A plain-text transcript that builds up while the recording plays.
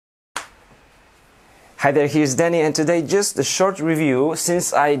Hi there, here's Danny, and today just a short review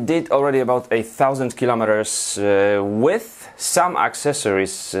since I did already about 1,000 kilometers with some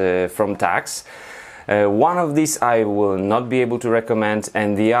accessories from Tacx. One of these I will not be able to recommend,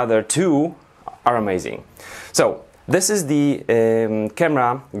 and the other two are amazing. So this is the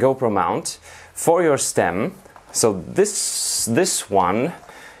camera GoPro mount for your stem. So this one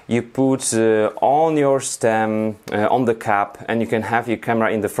you put on your stem, on the cap, and you can have your camera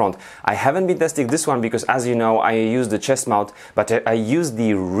in the front. I haven't been testing this one because, as you know, I use the chest mount, but I use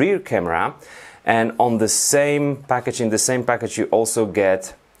the rear camera, and on the same package, in the same package, you also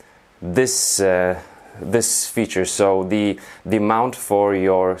get this this feature, so the mount for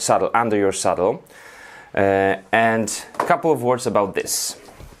your saddle, under your saddle. And a couple of words about this.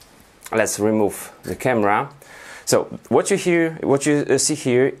 Let's remove the camera. So what you see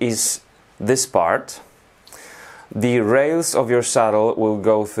here is this part. The rails of your saddle will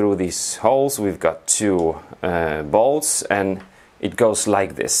go through these holes. We've got two bolts, and it goes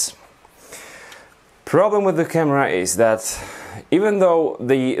like this. Problem with the camera is that even though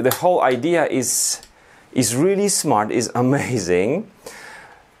the whole idea is really smart, is amazing,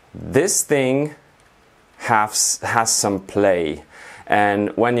 this thing has some play,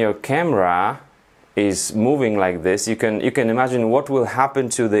 and when your camera is moving like this, you can imagine what will happen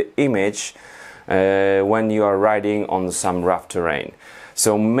to the image when you are riding on some rough terrain.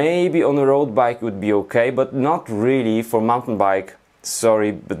 So maybe on a road bike would be okay, but not really for mountain bike.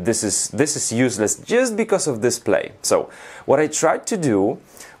 Sorry, but this is useless just because of this play. So what I tried to do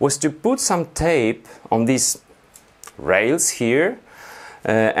was to put some tape on these rails here,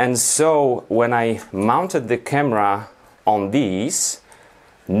 and so when I mounted the camera on these,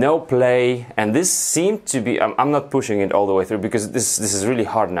 no play, and this seemed to be, I'm not pushing it all the way through because this is really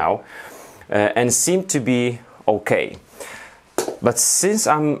hard now, and seemed to be okay. But since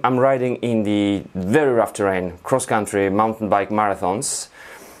I'm riding in the very rough terrain, cross-country, mountain bike marathons,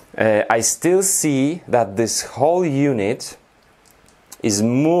 I still see that this whole unit is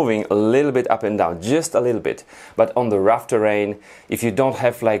moving a little bit up and down, just a little bit. But on the rough terrain, if you don't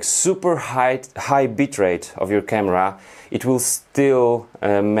have like super high bitrate of your camera, it will still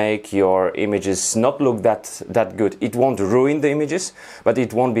make your images not look that good. It won't ruin the images, but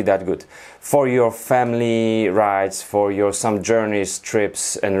it won't be that good. For your family rides, for your some journeys,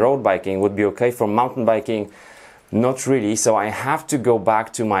 trips, and road biking would be okay. For mountain biking, not really. So I have to go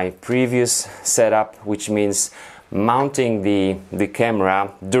back to my previous setup, which means mounting the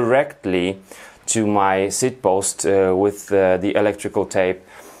camera directly to my seat post with the electrical tape,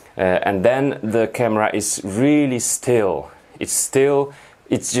 and then the camera is really still. It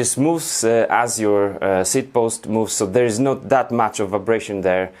just moves as your seat post moves, so there is not that much of vibration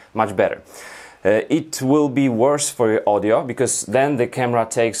there. Much better. It will be worse for your audio because then the camera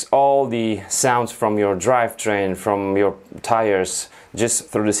takes all the sounds from your drivetrain, from your tires, just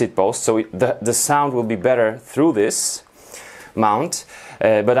through the seat post. So the sound will be better through this mount,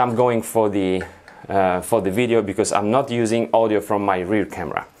 but I'm going for the video because I'm not using audio from my rear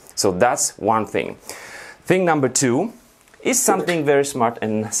camera. So that's one thing. Thing number two is something very smart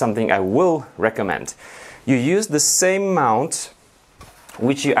and something I will recommend. You use the same mount,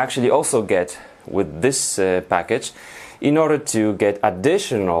 which you actually also get with this package, in order to get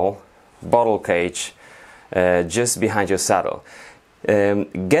additional bottle cage just behind your saddle.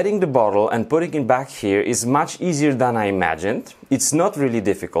 Getting the bottle and putting it back here is much easier than I imagined. It's not really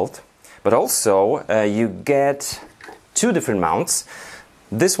difficult, but also you get two different mounts.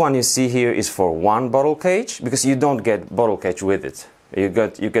 This one you see here is for one bottle cage, because you don't get bottle cage with it. You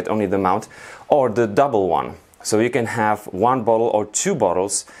get only the mount, or the double one. So you can have one bottle or two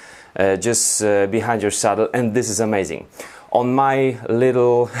bottles just behind your saddle, and this is amazing. On my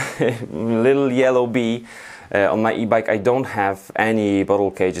little yellow bee, on my e-bike, I don't have any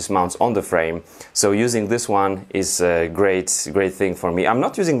bottle cages mounts on the frame, so using this one is a great thing for me. I'm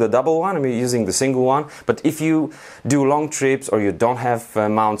not using the double one, I'm using the single one, but if you do long trips or you don't have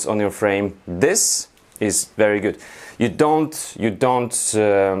mounts on your frame, this is very good. You don't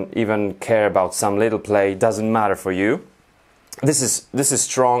even care about some little play, doesn't matter for you. This is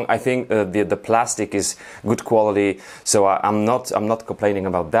strong. I think the plastic is good quality, so I'm not complaining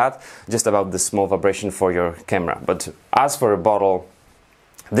about that. Just about the small vibration for your camera. But as for a bottle,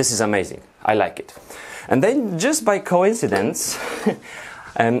 this is amazing. I like it. And then just by coincidence,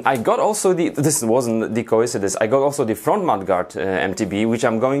 I got also this wasn't the coincidence. I got also the front Mudguard MTB, which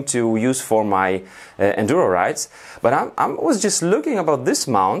I'm going to use for my enduro rides. But I was just looking about this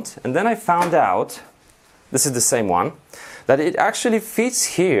mount, and then I found out this is the same one, that it actually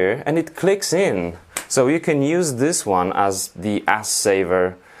fits here and it clicks in. So you can use this one as the ass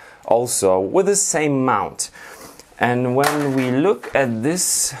saver also with the same mount. And when we look at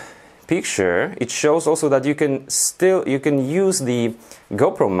this picture, it shows also that you can use the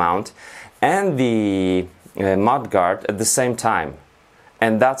GoPro mount and the Mudguard at the same time,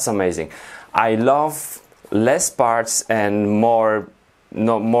 and that's amazing. I love less parts and more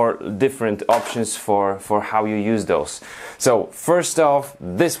different options for how you use those. So first off,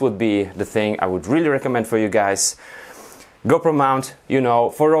 this would be the thing I would really recommend for you guys. GoPro mount, you know,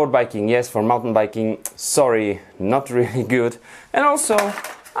 for road biking, yes, for mountain biking, sorry, not really good. And also,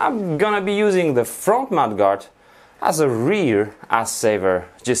 I'm gonna be using the front Mudguard as a rear ass saver,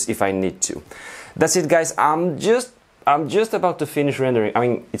 just if I need to. That's it, guys. I'm just about to finish rendering. I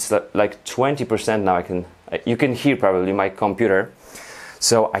mean, it's like 20% now. You can hear probably my computer.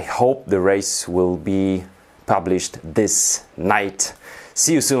 So I hope the race will be published this night.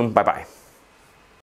 See you soon. Bye bye.